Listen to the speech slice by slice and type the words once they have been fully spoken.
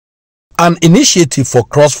An initiative for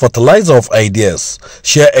cross-fertilizer of ideas,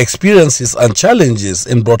 share experiences and challenges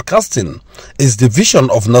in broadcasting is the vision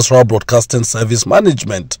of National Broadcasting Service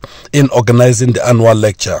Management in organizing the annual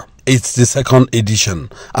lecture. It's the second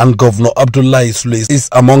edition, and Governor Abdullahi is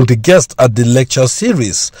among the guests at the lecture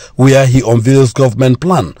series, where he unveils government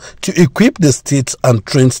plan to equip the state and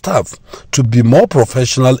train staff to be more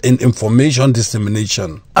professional in information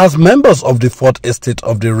dissemination. As members of the Fourth Estate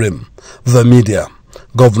of the Rim, the media,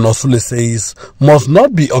 Governor Sule says, must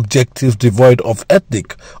not be objectives devoid of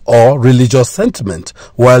ethnic or religious sentiment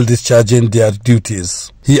while discharging their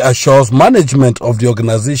duties. He assures management of the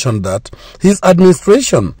organization that his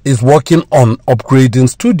administration is working on upgrading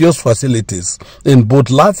studios facilities in both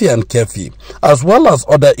Lafia and Kefi, as well as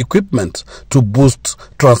other equipment to boost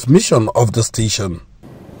transmission of the station.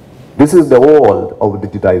 This is the world of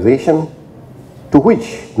digitization to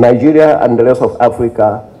which Nigeria and the rest of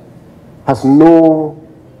Africa has no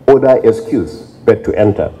other excuse but to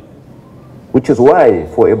enter, which is why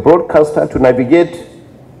for a broadcaster to navigate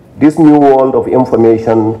this new world of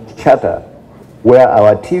information chatter, where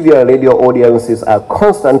our TV and radio audiences are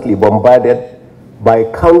constantly bombarded by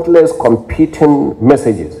countless competing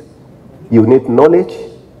messages, you need knowledge,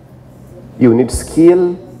 you need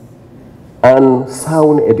skill, and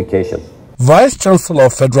sound education. Vice Chancellor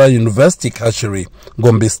of Federal University, Kashiri,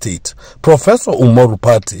 Gombe State, Professor Umaru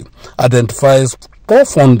Pati, identifies poor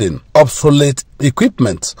funding, obsolete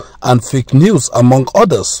equipment, and fake news, among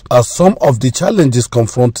others, as some of the challenges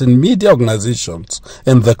confronting media organizations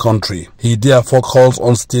in the country. He therefore calls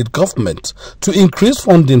on state government to increase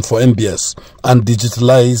funding for MBS and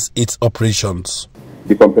digitalize its operations.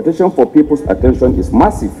 The competition for people's attention is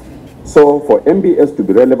massive, so for MBS to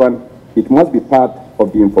be relevant, it must be part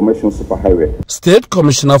of the information superhighway. State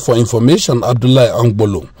Commissioner for Information Abdullahi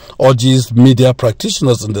urges media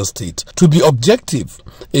practitioners in the state to be objective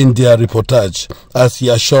in their reportage as he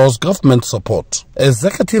assures government support.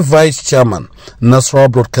 Executive Vice Chairman, National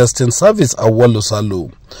Broadcasting Service Awalu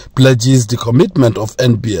Salu, pledges the commitment of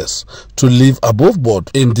NBS to live above board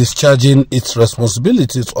in discharging its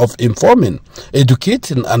responsibilities of informing,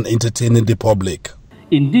 educating and entertaining the public.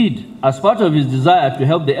 Indeed, as part of his desire to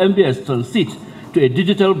help the MBS transit to a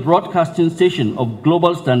digital broadcasting station of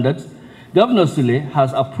global standards, Governor Sule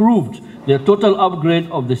has approved the total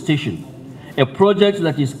upgrade of the station, a project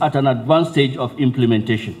that is at an advanced stage of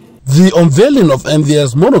implementation. The unveiling of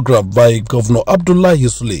MBS monograph by Governor Abdullahi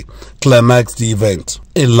Sule climaxed the event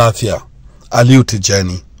in Lafia. Aliu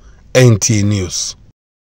Tijani, NT News.